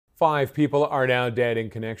5 people are now dead in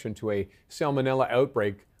connection to a Salmonella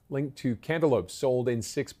outbreak linked to Cantaloupe sold in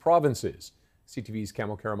 6 provinces. CTV's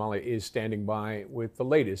Kamil Karamali is standing by with the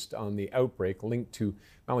latest on the outbreak linked to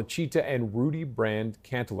Malachita and Rudy brand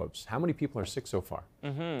cantaloupes. How many people are sick so far?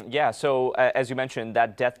 Yeah, so as you mentioned,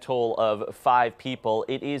 that death toll of 5 people,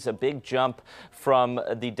 it is a big jump from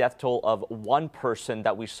the death toll of 1 person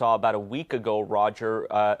that we saw about a week ago, Roger,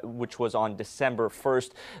 which was on December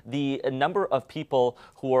 1st. The number of people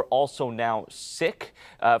who are also now sick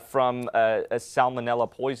from a salmonella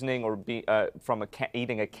poisoning or from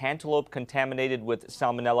eating a cantaloupe contaminated with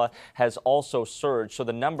salmonella has also surged. So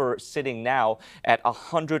the number sitting now at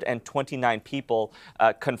 129 people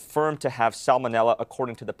confirmed to have salmonella,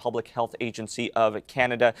 according to the Public Health Agency of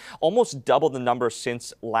Canada, almost double the number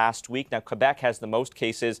since last week. Now, Quebec has the most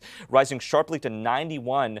cases, rising sharply to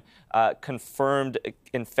 91 confirmed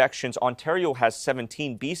infections. Ontario has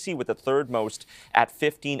 17, BC with the third most at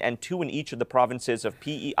 15, and 2 in each of the provinces of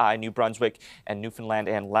PEI, New Brunswick, and Newfoundland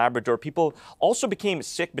and Labrador. People also became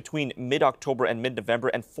sick between mid-October and mid-November,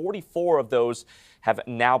 and 44 of those have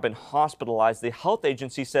now been hospitalized. The health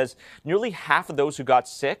agency says nearly half of those who got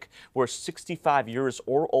sick were 65 years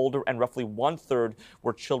or older, and roughly 1/3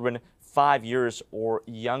 were children 5 years or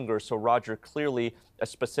younger. So, Roger, clearly a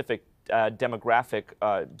specific demographic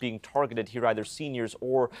being targeted here, either seniors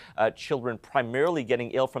or children primarily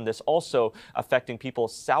getting ill from this, also affecting people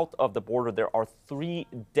south of the border. There are 3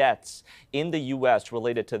 deaths in the U.S.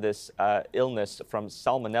 related to this illness from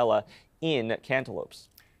salmonella in cantaloupes.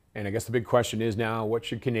 And I guess the big question is now, what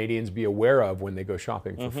should Canadians be aware of when they go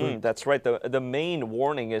shopping for food? That's right. The main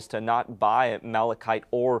warning is to not buy Malachite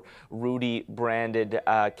or Rudy branded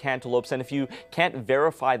cantaloupes. And if you can't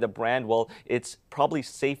verify the brand, well, it's probably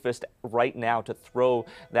safest right now to throw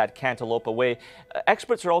that cantaloupe away.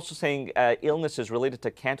 Experts are also saying illnesses related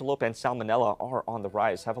to cantaloupe and salmonella are on the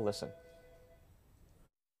rise. Have a listen.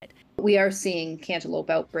 We are seeing cantaloupe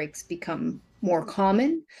outbreaks become more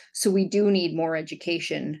common, so we do need more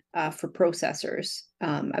education for processors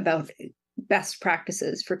about best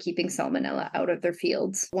practices for keeping salmonella out of their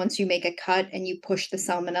fields. Once you make a cut and you push the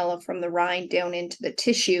salmonella from the rind down into the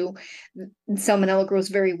tissue, salmonella grows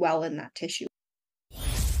very well in that tissue.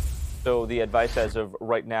 So the advice as of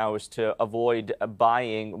right now is to avoid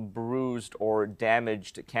buying bruised or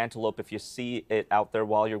damaged cantaloupe if you see it out there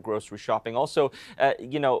while you're grocery shopping. Also,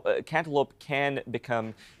 cantaloupe can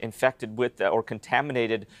become infected with or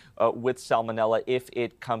contaminated with salmonella if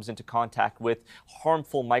it comes into contact with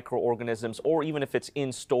harmful microorganisms, or even if it's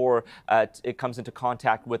in store, it comes into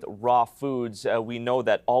contact with raw foods. We know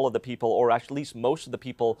that all of the people, or at least most of the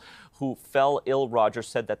people who fell ill, Roger,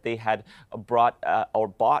 said that they had bought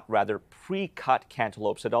pre-cut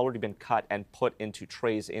cantaloupes, had already been cut and put into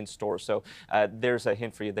trays in stores. So there's a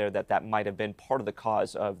hint for you there that might have been part of the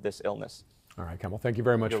cause of this illness. All right, Kamil, thank you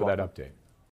very much for that update.